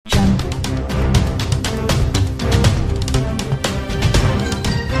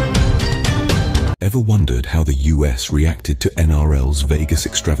ever wondered how the US reacted to NRL's Vegas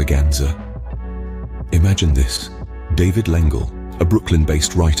extravaganza? Imagine this. David Lengel, a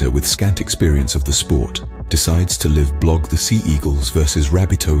Brooklyn-based writer with scant experience of the sport, decides to live blog the Sea Eagles versus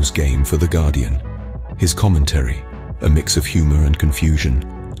Rabbitohs game for The Guardian. His commentary, a mix of humor and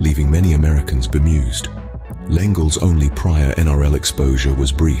confusion, leaving many Americans bemused. Lengel's only prior NRL exposure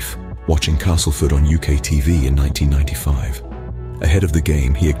was brief, watching Castleford on UK TV in 1995. Ahead of the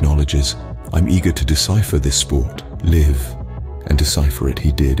game, he acknowledges, "I'm eager to decipher this sport, live." And decipher it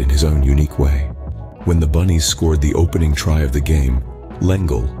he did in his own unique way. When the Bunnies scored the opening try of the game,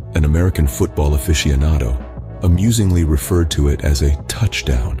 Lengel, an American football aficionado, amusingly referred to it as a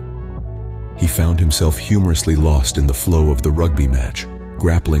touchdown. He found himself humorously lost in the flow of the rugby match,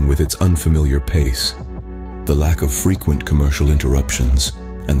 grappling with its unfamiliar pace. The lack of frequent commercial interruptions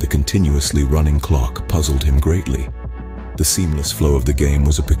and the continuously running clock puzzled him greatly. The seamless flow of the game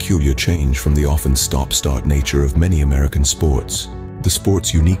was a peculiar change from the often stop-start nature of many American sports. The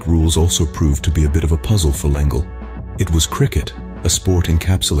sport's unique rules also proved to be a bit of a puzzle for Lengel. It was cricket, a sport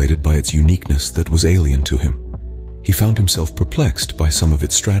encapsulated by its uniqueness that was alien to him. He found himself perplexed by some of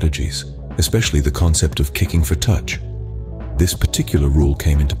its strategies, especially the concept of kicking for touch. This particular rule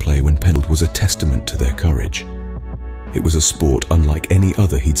came into play when Pendled was a testament to their courage. It was a sport unlike any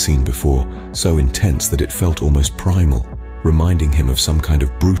other he'd seen before, so intense that it felt almost primal, reminding him of some kind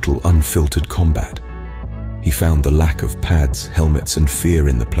of brutal, unfiltered combat. He found the lack of pads, helmets, and fear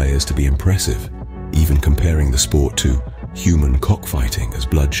in the players to be impressive, even comparing the sport to human cockfighting as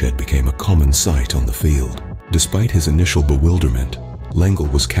bloodshed became a common sight on the field. Despite his initial bewilderment,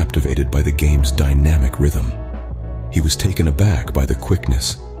 Lengel was captivated by the game's dynamic rhythm. He was taken aback by the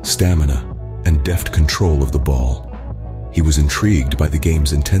quickness, stamina, and deft control of the ball. He was intrigued by the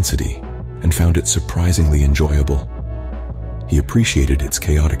game's intensity and found it surprisingly enjoyable. He appreciated its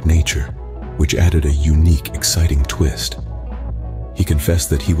chaotic nature, which added a unique, exciting twist. He confessed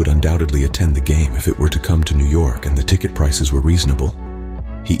that he would undoubtedly attend the game if it were to come to New York and the ticket prices were reasonable.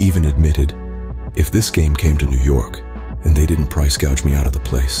 He even admitted, "If this game came to New York and they didn't price gouge me out of the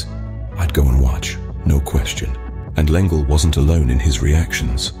place, I'd go and watch, no question." And Lengel wasn't alone in his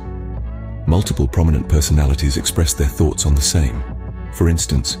reactions. Multiple prominent personalities expressed their thoughts on the same. For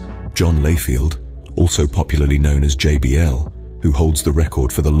instance, John Layfield, also popularly known as JBL, who holds the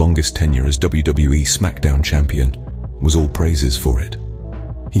record for the longest tenure as WWE SmackDown champion, was all praises for it.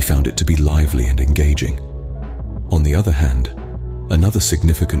 He found it to be lively and engaging. On the other hand, another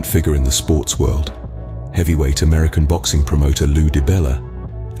significant figure in the sports world, heavyweight American boxing promoter Lou DiBella,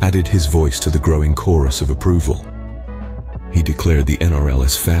 added his voice to the growing chorus of approval. He declared the NRL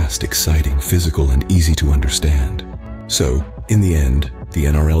as fast, exciting, physical, and easy to understand. So, in the end, the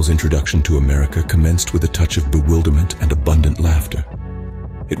NRL's introduction to America commenced with a touch of bewilderment and abundant laughter.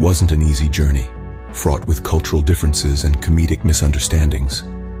 It wasn't an easy journey, fraught with cultural differences and comedic misunderstandings.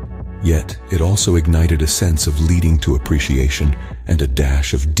 Yet, it also ignited a sense of leading to appreciation and a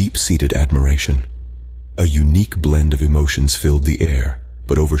dash of deep-seated admiration. A unique blend of emotions filled the air,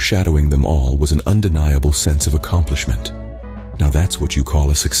 but overshadowing them all was an undeniable sense of accomplishment. Now that's what you call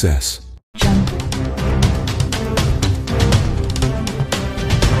a success.